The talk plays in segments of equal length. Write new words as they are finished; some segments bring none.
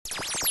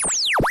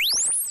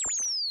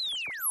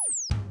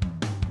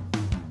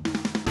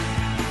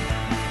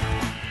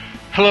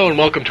Hello and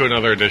welcome to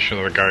another edition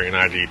of the Guardian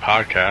ID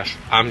podcast.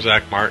 I'm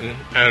Zach Martin,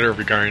 editor of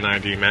the Guardian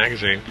ID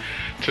magazine.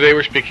 Today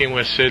we're speaking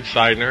with Sid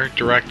Seidner,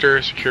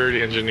 Director,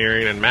 Security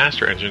Engineering and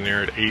Master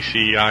Engineer at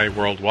ACI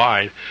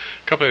Worldwide,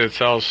 a company that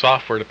sells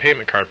software to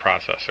payment card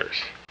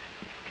processors.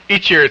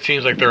 Each year it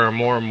seems like there are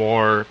more and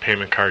more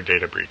payment card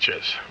data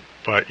breaches,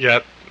 but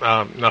yet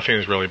nothing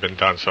has really been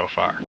done so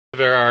far.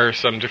 There are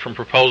some different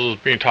proposals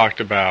being talked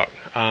about.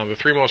 The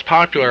three most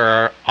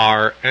popular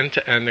are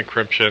end-to-end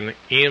encryption,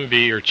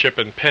 EMV or chip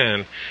and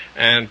pin,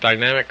 and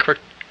dynamic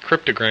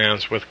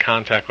cryptograms with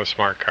contactless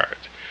smart cards.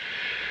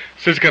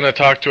 Sid's going to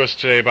talk to us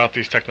today about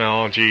these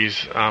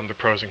technologies, the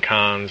pros and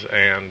cons,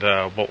 and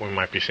what we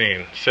might be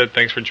seeing. Sid,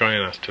 thanks for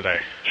joining us today.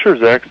 Sure,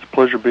 Zach. It's a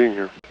pleasure being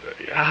here.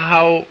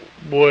 How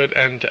would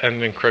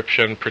end-to-end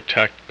encryption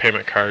protect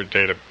payment card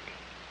data?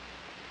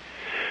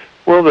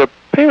 Well, the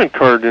payment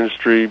card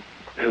industry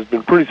has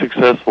been pretty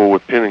successful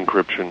with PIN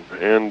encryption,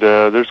 and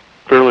there's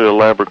fairly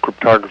elaborate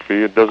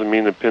cryptography. It doesn't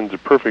mean the PINs are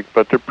perfect,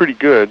 but they're pretty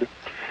good.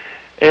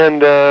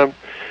 And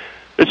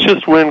it's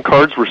just when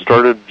cards were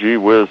started,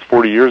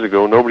 40 years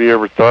ago, nobody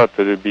ever thought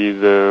that it'd be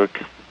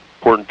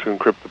important to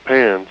encrypt the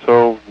PAN.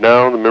 So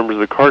now the members of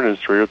the card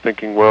industry are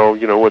thinking, well,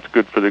 you know, what's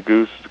good for the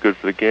goose is good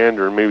for the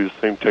gander, and maybe the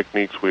same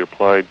techniques we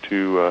applied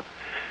to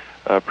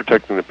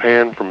protecting the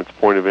PAN from its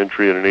point of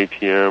entry at an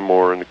ATM,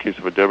 or in the case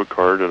of a debit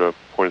card at a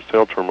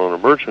point-of-sale terminal or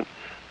merchant,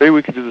 maybe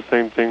we could do the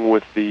same thing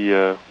with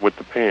the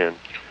PAN.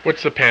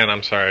 What's the PAN?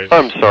 I'm sorry.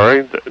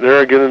 There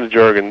I get into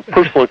jargon.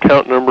 Personal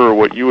account number, or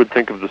what you would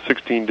think of the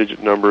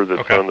 16-digit number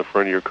that's on the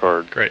front of your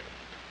card. Great.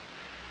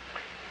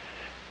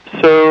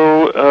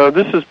 So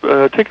this is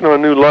taken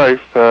on new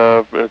life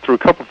through a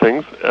couple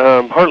things.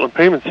 Heartland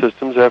Payment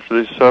Systems,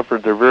 after they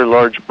suffered their very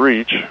large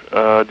breach,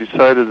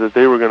 decided that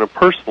they were going to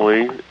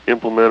personally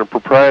implement a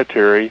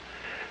proprietary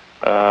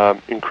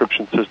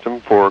encryption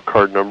system for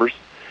card numbers.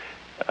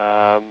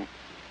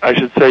 I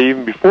should say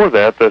even before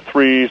that, the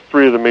three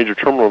of the major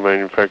terminal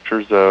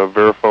manufacturers,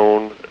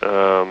 Verifone,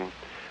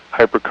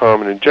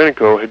 Hypercom, and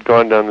Ingenico, had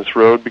gone down this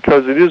road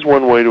because it is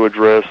one way to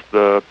address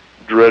the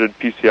dreaded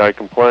PCI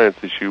compliance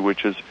issue,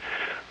 which has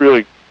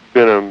really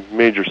been a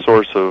major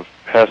source of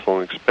hassle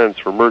and expense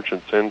for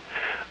merchants. And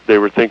they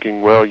were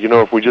thinking, well, you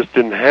know, if we just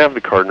didn't have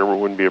the card number, it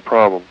wouldn't be a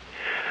problem.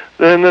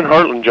 And then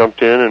Heartland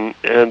jumped in,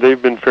 and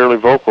they've been fairly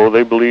vocal.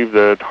 They believe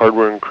that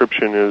hardware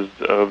encryption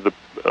of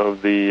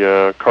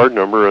the card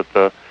number at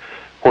the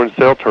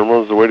point-of-sale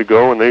terminal is the way to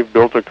go, and they've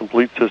built a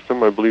complete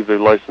system. I believe they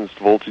licensed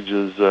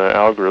Voltage's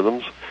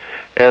algorithms,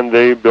 and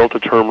they built a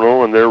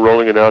terminal, and they're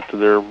rolling it out to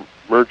their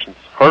merchants.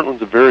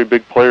 Heartland's a very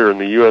big player in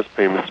the U.S.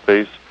 payment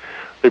space.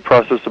 They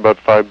process about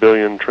 5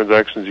 billion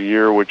transactions a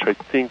year, which I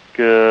think,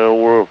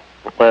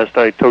 last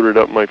I toted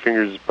up my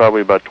fingers, is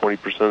probably about 20%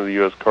 of the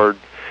U.S. card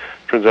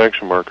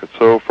transaction market.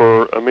 So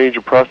for a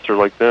major processor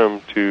like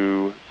them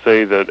to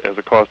say that as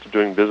a cost of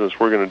doing business,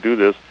 we're going to do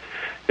this,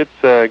 it's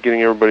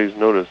getting everybody's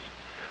notice.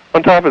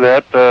 On top of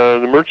that,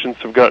 the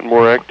merchants have gotten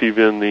more active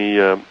in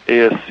the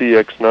ASC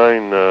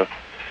X9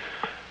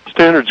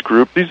 standards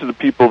group. These are the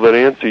people that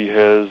ANSI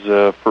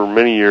has, for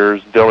many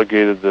years,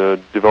 delegated the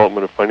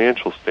development of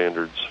financial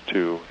standards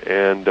to.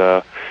 And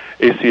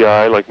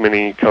ACI, like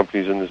many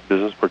companies in this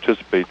business,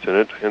 participates in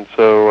it. And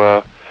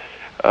so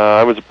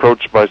I was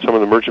approached by some of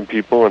the merchant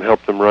people and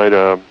helped them write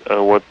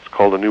what's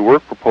called a new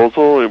work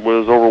proposal. It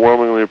was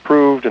overwhelmingly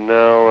approved, and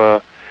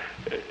now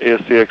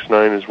ASC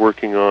X9 is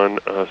working on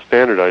a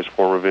standardized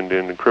form of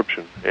end-to-end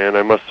encryption. And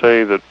I must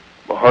say that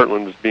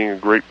Heartland is being a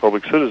great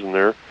public citizen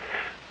there.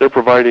 They're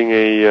providing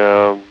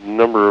a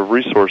number of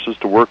resources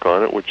to work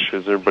on it, which,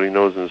 as everybody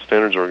knows in the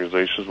standards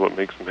organization, is what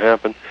makes them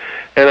happen.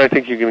 And I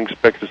think you can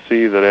expect to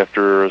see that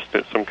after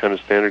some kind of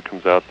standard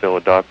comes out, they'll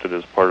adopt it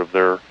as part of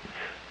their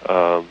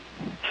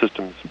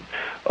systems.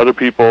 Other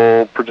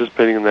people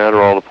participating in that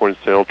are all the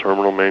point-of-sale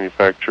terminal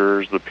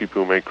manufacturers, the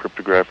people who make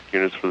cryptographic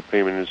units for the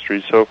payment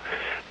industry. So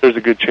there's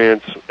a good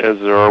chance, as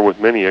there are with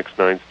many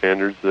X9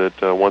 standards, that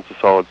once a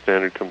solid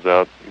standard comes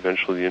out,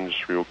 eventually the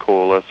industry will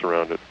coalesce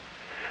around it.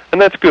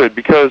 And that's good,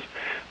 because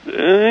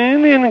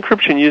end-to-end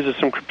encryption uses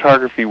some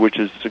cryptography, which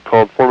is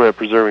called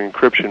format-preserving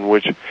encryption,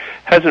 which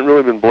hasn't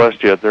really been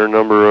blessed yet. There are a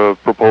number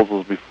of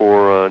proposals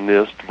before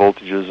NIST,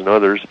 Voltages, and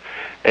others,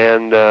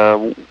 and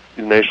the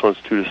National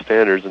Institute of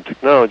Standards and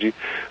Technology.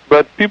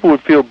 But people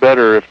would feel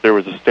better if there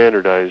was a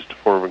standardized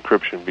form of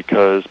encryption,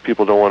 because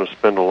people don't want to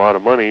spend a lot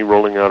of money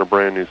rolling out a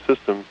brand new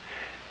system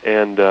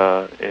and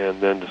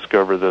then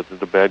discover that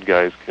the bad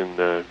guys can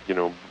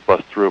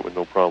bust through it with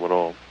no problem at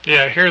all.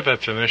 Yeah, I hear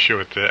that's an issue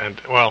with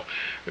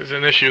there's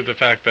an issue with the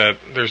fact that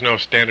there's no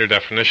standard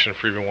definition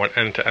for even what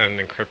end-to-end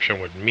encryption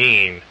would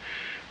mean,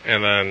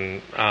 and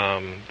then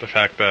the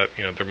fact that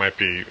there might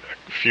be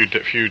a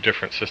few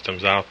different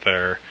systems out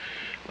there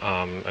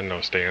and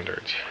no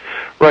standards.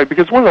 Right,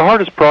 because one of the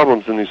hardest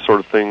problems in these sort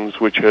of things,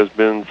 which has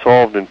been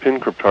solved in PIN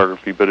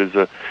cryptography, but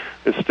is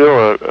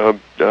still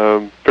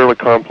a fairly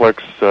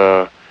complex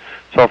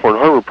software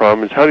and hardware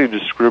problem, is how do you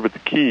distribute the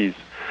keys?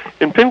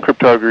 In PIN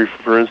cryptography,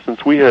 for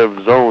instance, we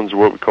have zones, or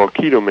what we call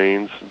key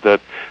domains,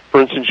 that, for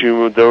instance,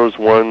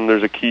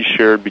 there's a key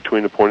shared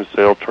between the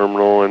point-of-sale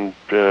terminal and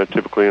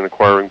typically an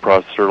acquiring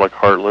processor like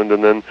Heartland,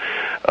 and then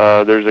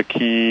there's a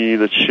key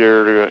that's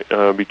shared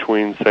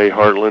between, say,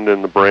 Heartland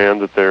and the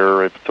brand that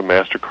if it's a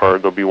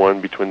MasterCard, there'll be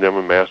one between them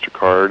and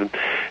MasterCard,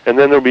 and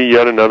then there'll be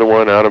yet another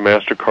one out of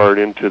MasterCard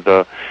into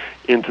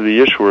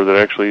the issuer that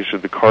actually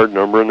issued the card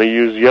number, and they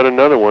use yet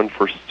another one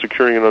for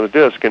securing another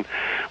disk. And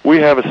we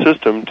have a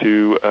system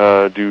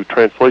to do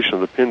translation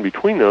of the PIN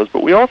between those,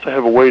 but we also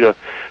have a way to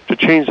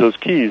change those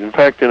keys. In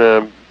fact, in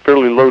a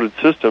fairly loaded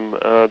system,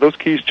 those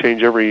keys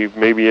change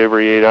maybe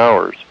every 8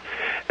 hours.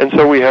 And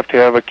so we have to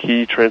have a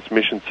key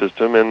transmission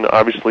system, and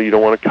obviously you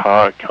don't want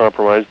to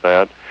compromise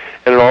that.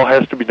 And it all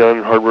has to be done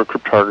in hardware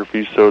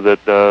cryptography so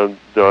that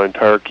the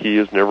entire key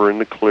is never in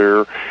the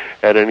clear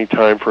at any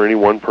time for any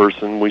one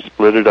person. We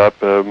split it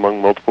up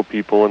among multiple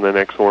people and then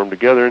XOR them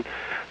together. And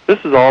this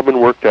has all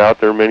been worked out.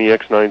 There are many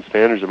X9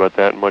 standards about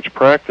that and much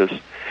practice.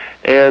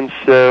 And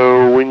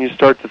so when you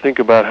start to think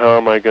about how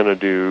am I going to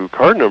do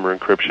card number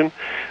encryption,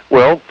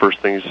 well, first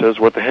thing it says,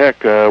 what the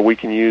heck, we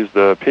can use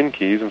the PIN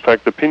keys. In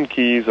fact, the PIN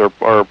keys are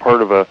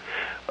part of a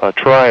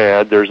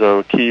triad. There's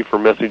a key for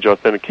message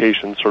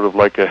authentication, sort of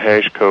like a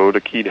hash code,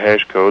 a keyed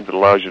hash code that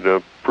allows you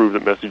to prove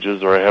that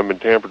messages haven't been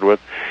tampered with.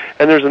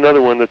 And there's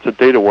another one that's a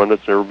data one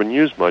that's never been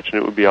used much,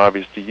 and it would be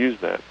obvious to use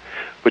that.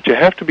 But you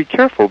have to be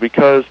careful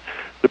because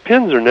the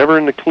pins are never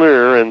in the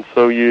clear, and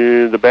so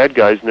the bad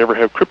guys never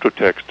have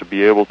cryptotext to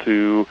be able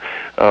to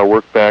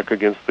work back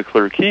against the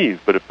clear keys.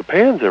 But if the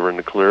pan's ever in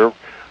the clear,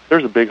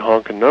 there's a big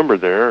honking number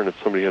there, and if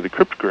somebody had the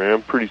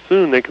cryptogram, pretty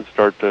soon they can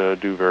start to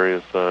do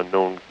various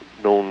known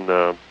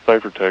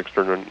ciphertext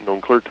or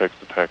known clear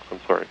text attacks.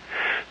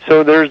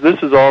 So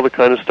this is all the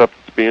kind of stuff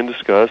that's being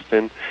discussed,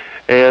 and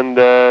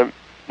the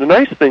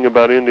nice thing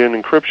about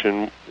end-to-end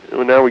encryption,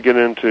 now we get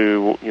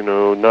into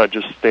not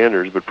just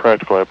standards but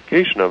practical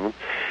application of them,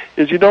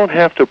 is you don't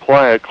have to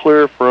apply a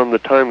clear from the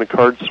time the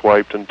card's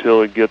swiped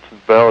until it gets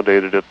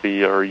validated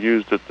or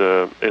used at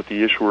the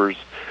issuer's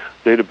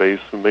database,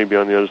 and maybe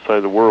on the other side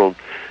of the world.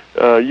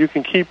 You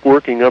can keep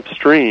working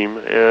upstream,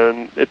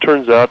 and it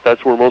turns out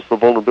that's where most of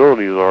the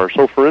vulnerabilities are.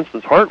 So, for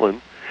instance,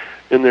 Heartland,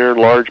 in their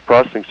large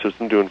processing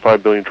system doing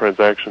 5 billion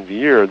transactions a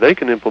year, they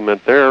can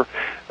implement their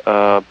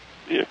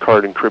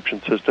card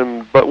encryption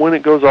system, but when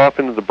it goes off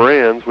into the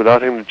brands,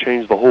 without having to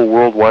change the whole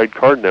worldwide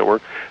card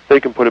network, they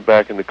can put it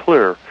back in the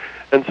clear.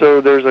 And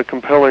so there's a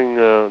compelling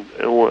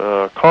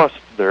cost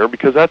there,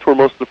 because that's where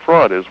most of the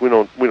fraud is. We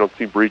don't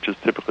see breaches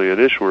typically at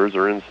issuers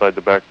or inside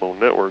the backbone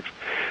networks.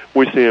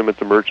 We see them at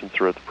the merchants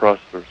or at the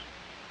processors.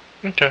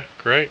 Okay,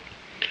 great.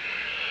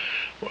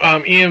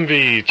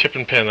 EMV, chip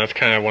and pin, that's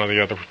kind of one of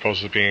the other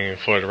proposals being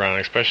floated around,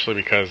 especially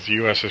because the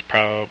U.S. is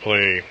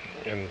probably,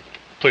 and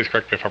please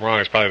correct me if I'm wrong,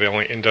 it's probably the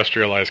only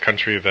industrialized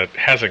country that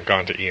hasn't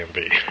gone to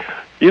EMV.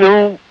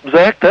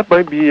 Zach, that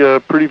might be a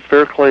pretty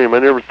fair claim. I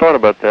never thought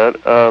about that.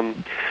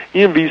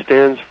 EMV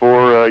stands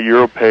for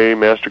Europay,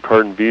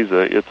 MasterCard, and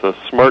Visa. It's a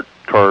smart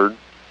card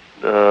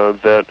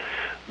that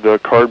the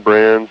card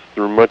brands,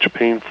 through much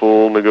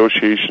painful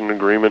negotiation,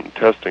 agreement, and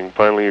testing,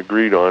 finally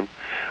agreed on.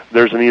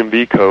 There's an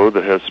EMV code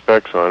that has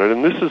specs on it,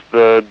 and this is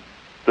the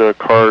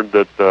card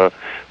that the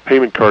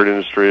payment card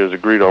industry has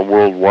agreed on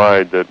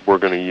worldwide that we're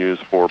going to use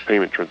for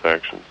payment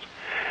transactions.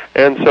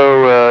 And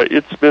so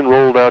it's been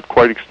rolled out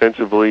quite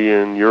extensively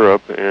in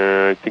Europe,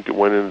 and I think it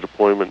went into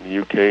deployment in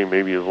the UK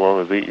maybe as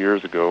long as 8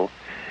 years ago.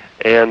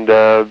 And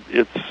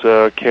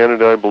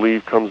Canada, I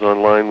believe, comes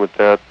online with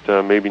that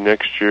maybe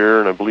next year,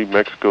 and I believe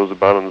Mexico's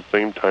about on the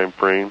same time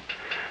frame.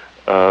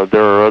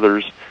 There are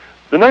others.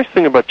 The nice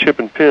thing about chip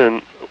and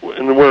pin,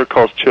 and where it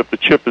calls chip, the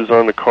chip is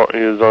on the card,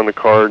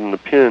 and the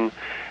pin,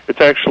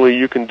 it's actually,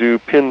 you can do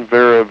pin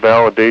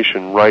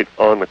validation right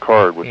on the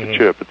card with the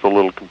chip. It's a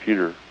little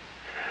computer.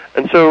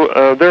 And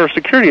so there are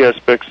security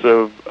aspects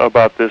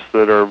about this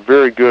that are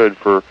very good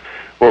for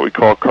what we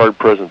call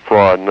card-present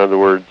fraud. In other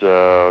words,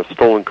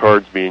 stolen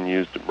cards being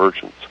used at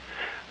merchants.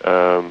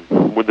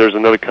 There's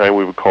another kind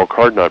we would call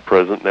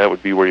card-not-present, and that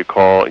would be where you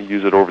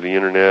use it over the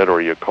Internet,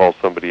 or you call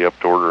somebody up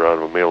to order out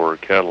of a mail order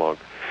catalog.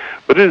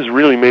 But it has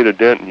really made a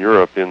dent in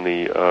Europe in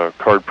the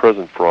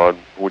card-present fraud,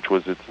 which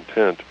was its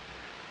intent.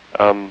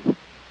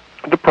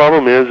 The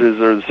problem or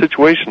the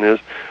situation is,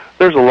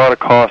 there's a lot of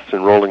costs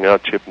in rolling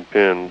out chip and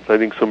pin. I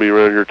think somebody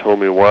around here told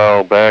me a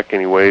while back,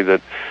 anyway, that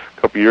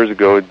a couple years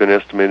ago it had been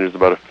estimated as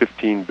about a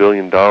 $15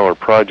 billion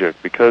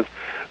project, because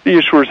the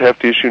issuers have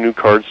to issue new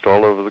cards to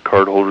all of the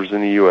cardholders in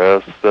the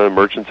U.S. The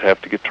merchants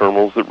have to get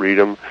terminals that read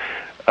them.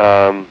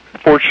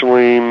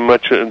 Fortunately,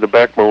 much of the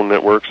backbone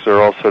networks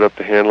are all set up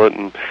to handle it,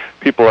 and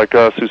people like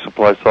us who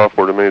supply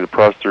software to many of the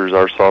processors,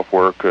 our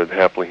software could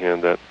happily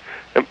handle that.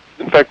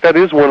 In fact, that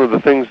is one of the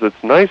things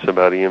that's nice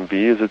about EMV,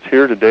 is it's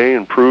here today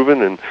and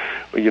proven, and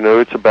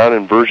it's about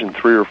in version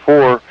 3 or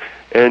 4,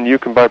 and you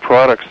can buy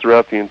products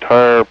throughout the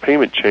entire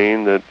payment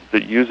chain that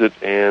use it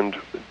and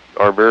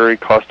are very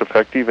cost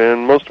effective,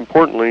 and most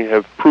importantly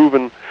have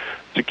proven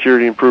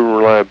security, improving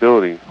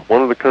reliability.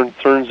 One of the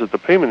concerns that the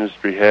payment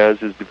industry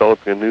has is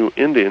developing a new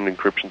end-to-end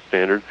encryption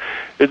standard.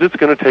 Is it's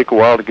going to take a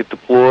while to get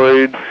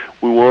deployed.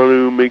 We want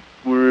to make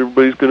where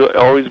everybody's going to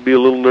always be a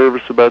little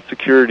nervous about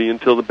security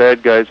until the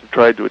bad guys have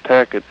tried to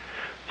attack it.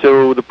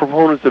 So the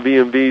proponents of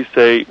EMV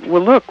say,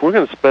 well, look, we're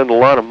going to spend a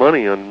lot of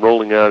money on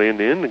rolling out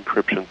end-to-end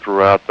encryption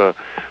throughout the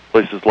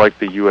places like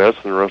the U.S.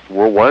 and the rest of the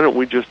world. Why don't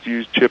we just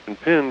use chip and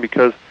pin?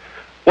 Because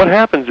what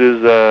happens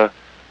is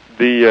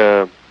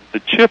the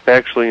chip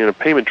actually in a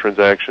payment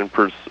transaction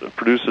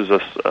produces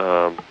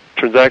a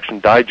transaction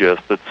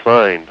digest that's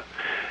signed,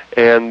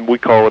 and we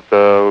call it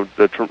the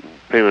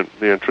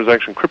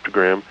transaction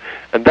cryptogram,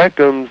 and that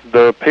comes,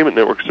 the payment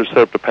networks are set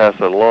up to pass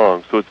that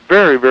along. So it's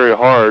very, very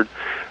hard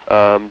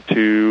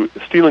to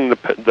stealing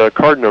the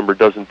card number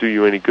doesn't do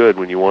you any good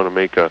when you want to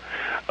make a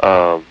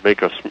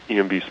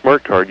EMV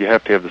smart card. You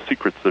have to have the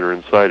secrets that are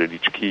inside it.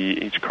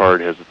 Each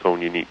card has its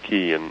own unique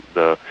key, and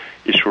the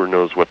issuer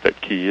knows what that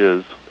key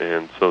is,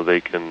 and so they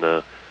can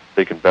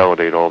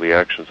validate all the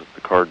actions that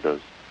the card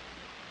does.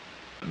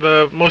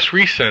 The most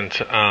recent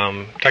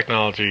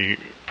technology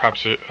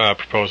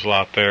proposal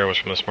out there was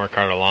from the Smart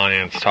Card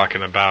Alliance,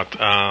 talking about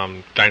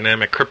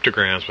dynamic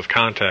cryptograms with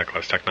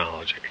contactless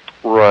technology.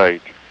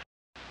 Right.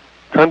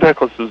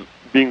 Contactless is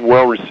being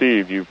well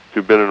received. If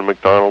you've been in a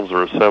McDonald's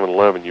or a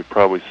 7-Eleven, you've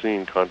probably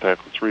seen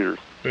contactless readers.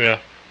 Yeah.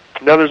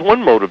 Now, there's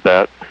one mode of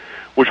that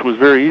which was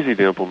very easy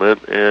to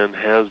implement and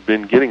has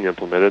been getting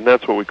implemented, and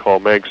that's what we call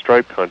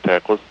MagStripe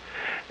contactless.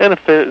 And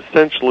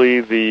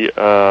essentially, the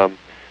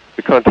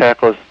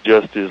contactless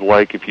just is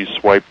like if you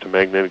swiped a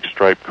magnetic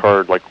stripe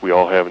card like we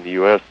all have in the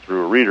U.S.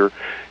 through a reader.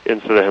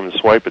 Instead of having to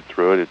swipe it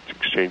through it, it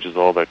exchanges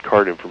all that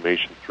card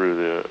information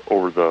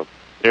over the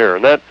air,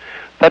 and that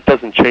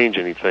doesn't change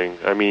anything.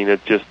 I mean,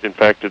 in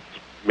fact, it's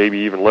maybe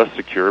even less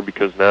secure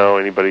because now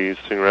anybody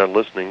sitting around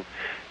listening,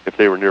 if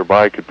they were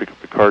nearby, could pick up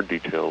the card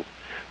details.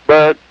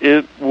 But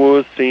it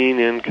was seen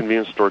in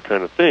convenience store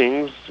kind of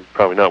things,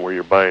 probably not where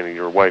you're buying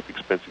your wife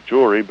expensive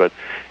jewelry, but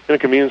in a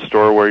convenience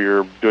store where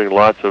you're doing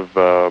lots of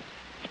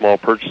small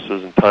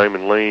purchases, and time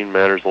and lane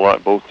matters a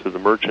lot both to the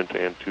merchant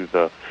and to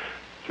the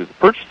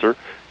purchaser,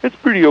 it's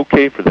pretty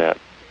okay for that.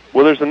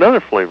 Well, there's another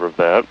flavor of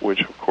that,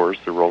 which, of course,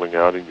 they're rolling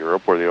out in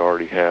Europe where they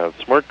already have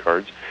smart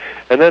cards,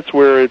 and that's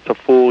where it's a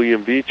full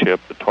EMV chip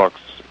that talks,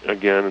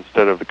 again,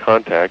 instead of the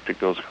contact, it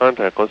goes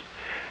contactless.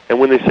 And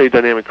when they say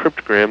dynamic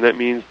cryptogram, that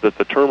means that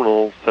the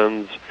terminal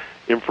sends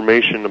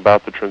information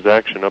about the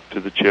transaction up to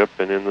the chip,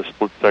 and in the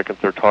split second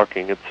they're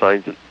talking, it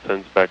signs it and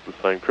sends back the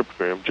signed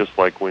cryptogram, just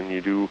like when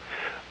you do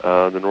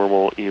the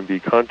normal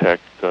EMV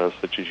contact,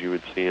 such as you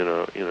would see in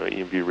a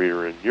EMV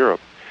reader in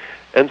Europe.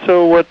 And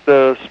so what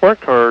the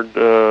Smart Card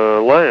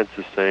Alliance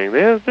is saying,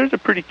 there's a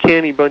pretty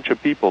canny bunch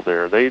of people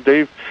there.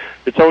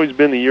 It's always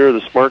been the year of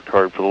the Smart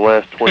Card for the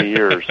last 20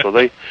 years, so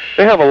they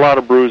have a lot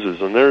of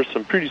bruises, and there's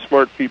some pretty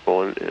smart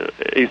people. And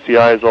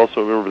ACI is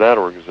also a member of that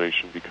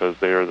organization because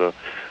they are the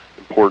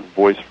important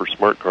voice for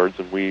smart cards,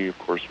 and we, of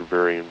course, are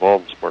very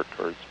involved in smart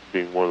cards,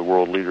 being one of the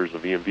world leaders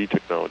of EMV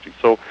technology.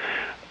 So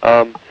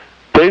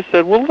they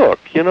said, well, look,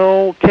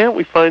 can't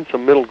we find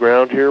some middle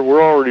ground here?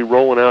 We're already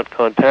rolling out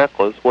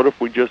contactless. What if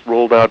we just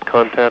rolled out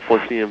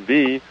contactless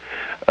EMV?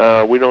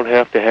 We don't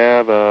have to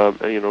have,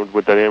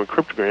 with dynamic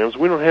cryptograms,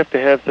 we don't have to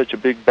have such a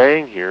big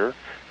bang here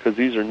because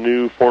these are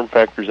new form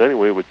factors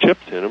anyway with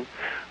chips in them.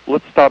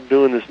 Let's stop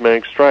doing this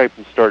MagStripe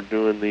and start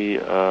doing the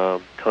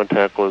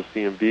contactless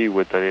EMV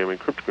with dynamic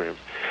cryptograms.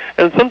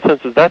 And in some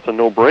senses, that's a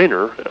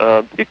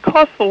no-brainer. It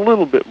costs a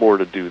little bit more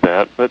to do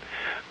that, but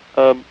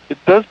it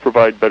does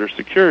provide better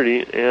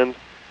security, and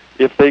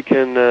if they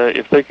can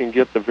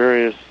get the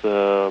various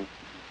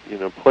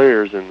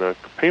players in the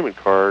payment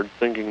card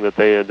thinking that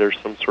there's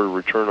some sort of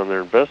return on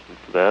their investment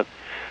for that,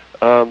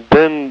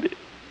 then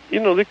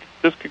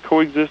this could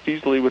coexist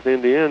easily with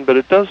end-to-end. But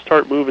it does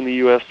start moving the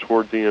U.S.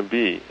 towards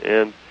EMV,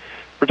 and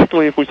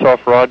particularly if we saw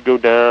fraud go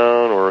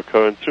down or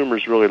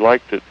consumers really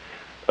liked it,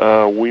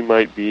 we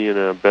might be in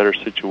a better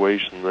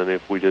situation than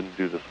if we didn't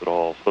do this at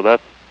all. So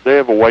they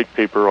have a white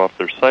paper off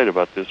their site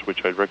about this,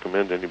 which I'd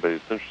recommend to anybody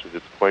that's interested.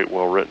 It's quite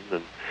well written,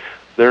 and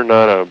they're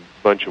not a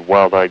bunch of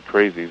wild-eyed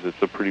crazies.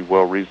 It's a pretty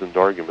well-reasoned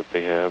argument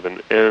they have,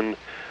 and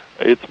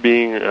it's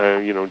being,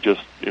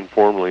 just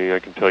informally, I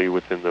can tell you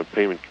within the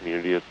payment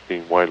community, it's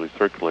being widely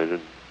circulated.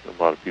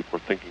 A lot of people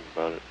are thinking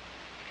about it.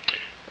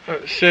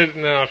 Sid,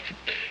 now,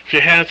 if you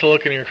had to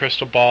look in your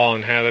crystal ball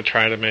and had to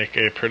try to make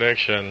a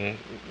prediction,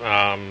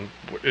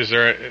 is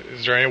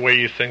there any way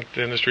you think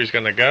the industry is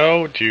going to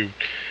go? You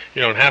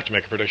don't have to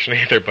make a prediction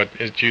either, but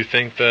do you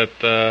think that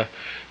there's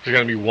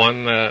going to be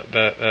one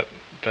that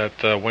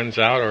wins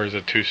out, or is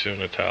it too soon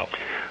to tell?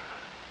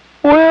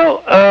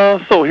 Well,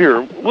 so here,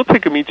 we'll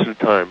take them each at a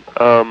time.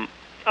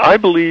 I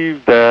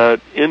believe that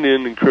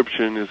end-to-end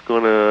encryption is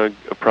going to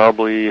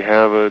probably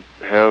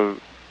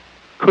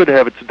could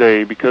have its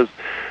day, because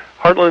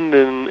Heartland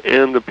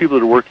and the people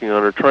that are working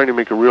on it are trying to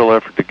make a real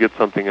effort to get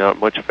something out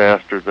much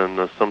faster than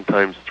the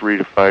sometimes 3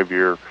 to 5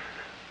 year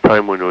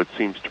time window it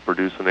seems to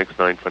produce an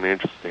X9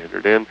 financial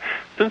standard. And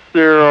since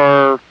there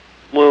are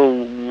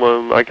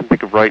I can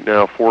think of right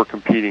now 4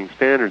 competing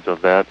standards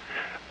of that.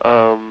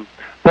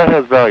 That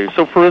has value.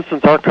 So, for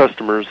instance, our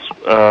customers,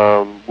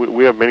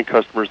 we have many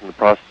customers in the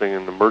processing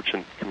and the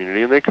merchant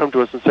community, and they come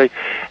to us and say,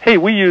 hey,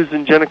 we use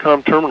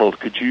Ingenicom terminals.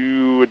 Could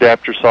you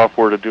adapt your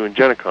software to do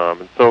Ingenicom?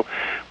 And so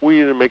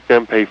we either make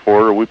them pay for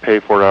it or we pay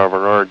for it out of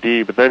our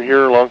R&D, but then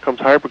here along comes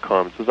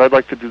Hypercom and says, I'd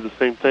like to do the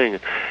same thing.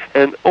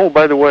 And, oh,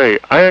 by the way,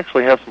 I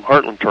actually have some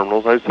Heartland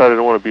terminals. I decided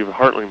I want to be with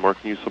Heartland more.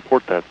 Can you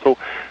support that? So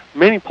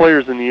many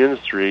players in the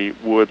industry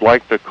would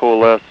like to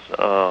coalesce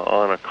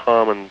on a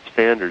common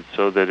standard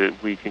so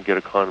that we can get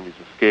economies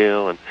of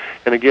scale. And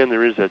again,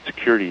 there is that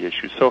security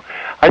issue. So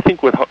I think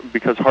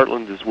because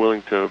Heartland is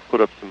willing to put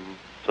up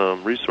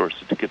some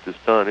resources to get this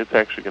done, it's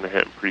actually going to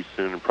happen pretty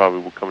soon and probably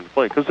will come into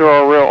play because there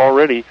are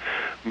already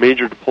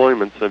major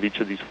deployments of each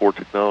of these 4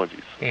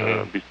 technologies,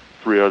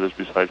 3 others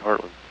besides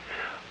Heartland.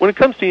 When it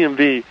comes to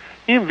EMV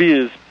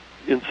is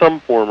in some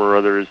form or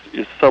other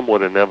is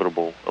somewhat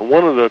inevitable. And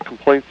one of the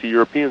complaints the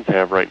Europeans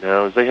have right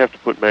now is they have to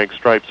put mag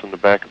stripes on the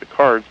back of the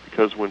cards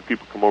because when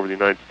people come over to the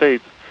United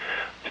States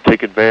to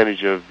take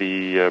advantage of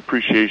the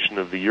appreciation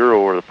of the euro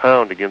or the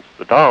pound against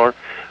the dollar,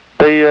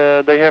 they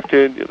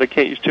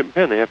can't use chip and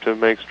pin. They have to have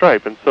mag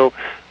stripe. And so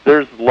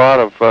there's a lot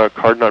of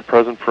card not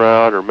present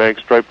fraud or mag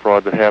stripe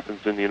fraud that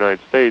happens in the United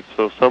States.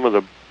 So some of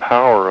the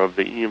power of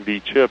the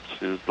EMV chips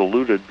is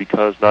diluted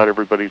because not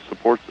everybody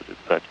supports it.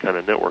 It's that kind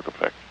of network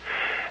effect.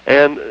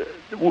 And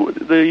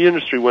the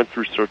industry went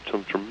through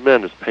some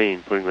tremendous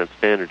pain putting that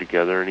standard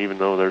together, and even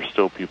though there's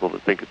still people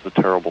that think it's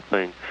a terrible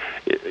thing,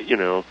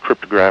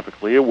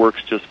 cryptographically it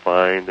works just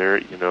fine.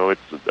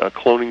 It's a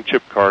cloning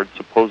chip card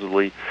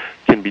supposedly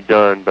can be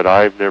done, but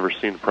I've never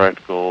seen a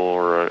practical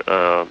or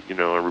a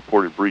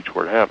reported breach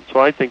where it happened.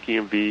 So I think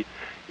EMV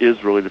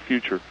is really the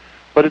future,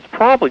 but it's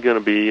probably going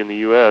to be in the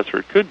U.S. or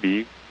it could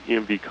be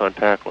EMV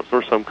contactless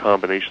or some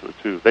combination of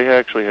the two. They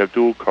actually have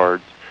dual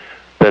cards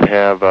that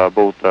have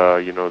both,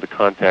 the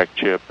contact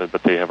chip, but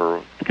they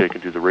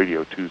can do the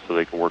radio too, so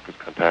they can work as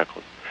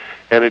contactless.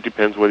 And it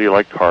depends whether you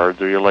like cards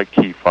or you like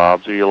key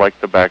fobs or you like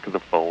the back of the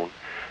phone.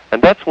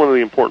 And that's one of the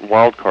important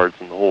wild cards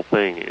in the whole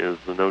thing is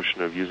the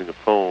notion of using a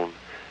phone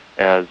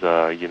as,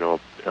 the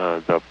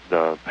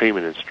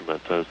payment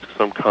instrument,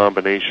 some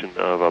combination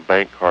of a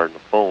bank card and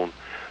a phone.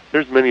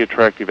 There's many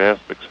attractive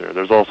aspects there.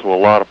 There's also a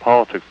lot of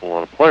politics and a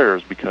lot of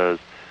players because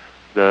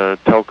the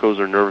telcos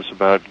are nervous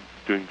about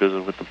doing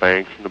business with the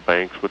banks and the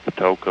banks with the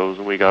telcos,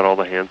 and we got all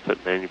the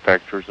handset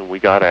manufacturers, and we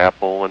got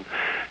Apple, and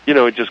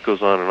it just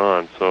goes on and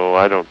on. So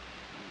I don't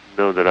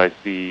know that I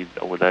see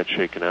with that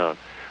shaken out.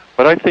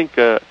 But I think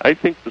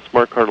the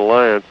Smart Card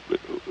Alliance,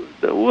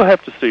 we'll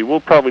have to see.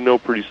 We'll probably know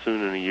pretty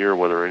soon in a year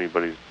whether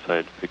anybody's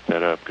decided to pick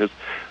that up because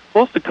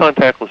most of the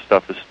contactless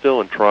stuff is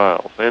still in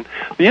trials. And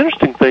the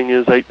interesting thing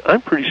is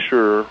I'm pretty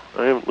sure,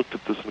 I haven't looked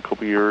at this in a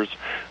couple of years,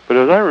 but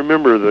as I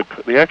remember,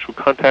 the actual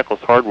contactless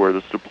hardware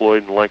that's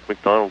deployed in like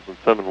McDonald's and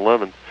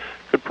 7-Elevens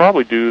could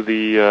probably do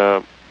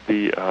the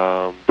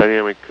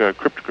dynamic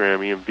cryptogram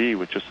EMV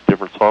with just a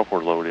different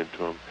software load into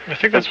them. I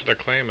think that's what they're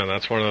claiming.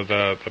 That's one of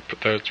the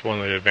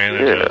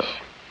advantages. Yeah,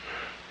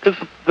 because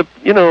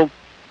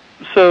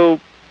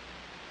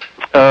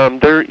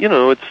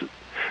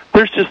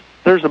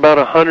there's about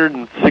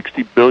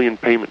 160 billion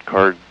payment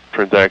card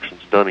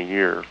transactions done a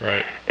year.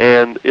 Right.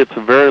 And it's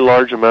a very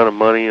large amount of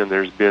money, and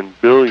there's been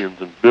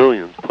billions and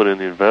billions put in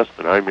the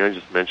investment. I mean, I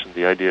just mentioned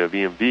the idea of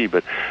EMV,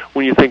 but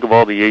when you think of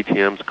all the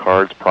ATMs,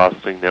 cards,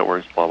 processing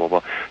networks, blah, blah,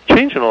 blah,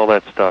 changing all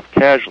that stuff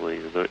casually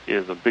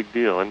is a big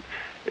deal. And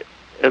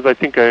as I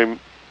think I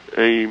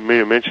may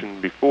have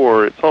mentioned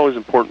before, it's always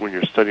important when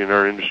you're studying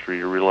our industry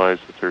to realize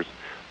that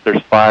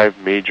there's 5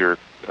 major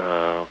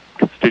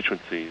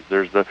constituencies.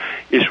 There's the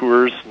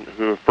issuers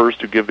who are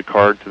first, who give the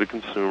card to the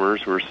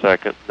consumers, who are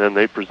second. Then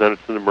they present it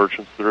to the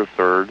merchants that are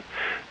third.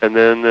 And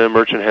then the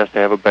merchant has to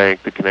have a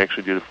bank that can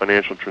actually do the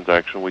financial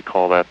transaction. We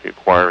call that the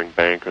acquiring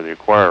bank or the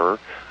acquirer.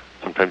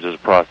 Sometimes there's a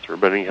processor.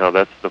 But anyhow,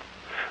 that's the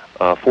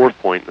 4th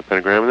point in the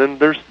pentagram. And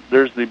then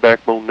there's the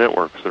backbone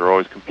networks that are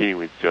always competing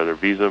with each other.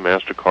 Visa,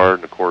 MasterCard,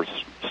 and of course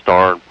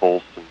Star and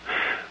Pulse and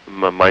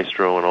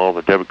Maestro and all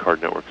the debit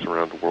card networks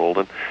around the world.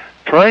 And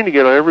trying to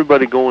get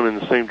everybody going in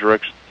the same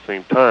direction at the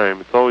same time,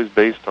 it's always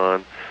based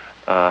on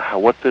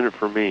what's in it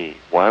for me.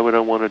 Why would I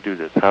want to do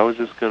this? How is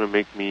this going to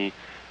make me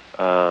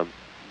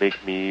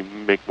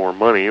make more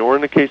money? Or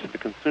in the case of the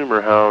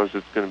consumer, how is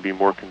it going to be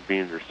more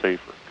convenient or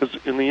safer? Because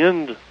in the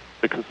end,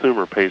 the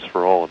consumer pays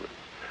for all of it.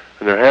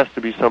 And there has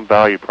to be some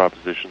value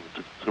proposition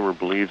that the consumer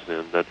believes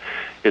in, that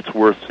it's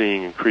worth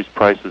seeing increased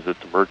prices at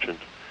the merchant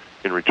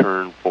in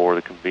return for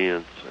the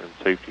convenience and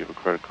safety of a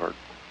credit card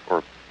or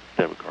a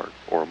debit card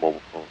or a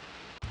mobile phone.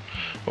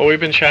 Well, we've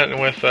been chatting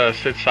with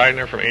Sid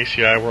Seidner from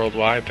ACI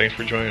Worldwide. Thanks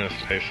for joining us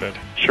today, Sid.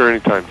 Sure,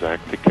 anytime, Zach.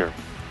 Take care.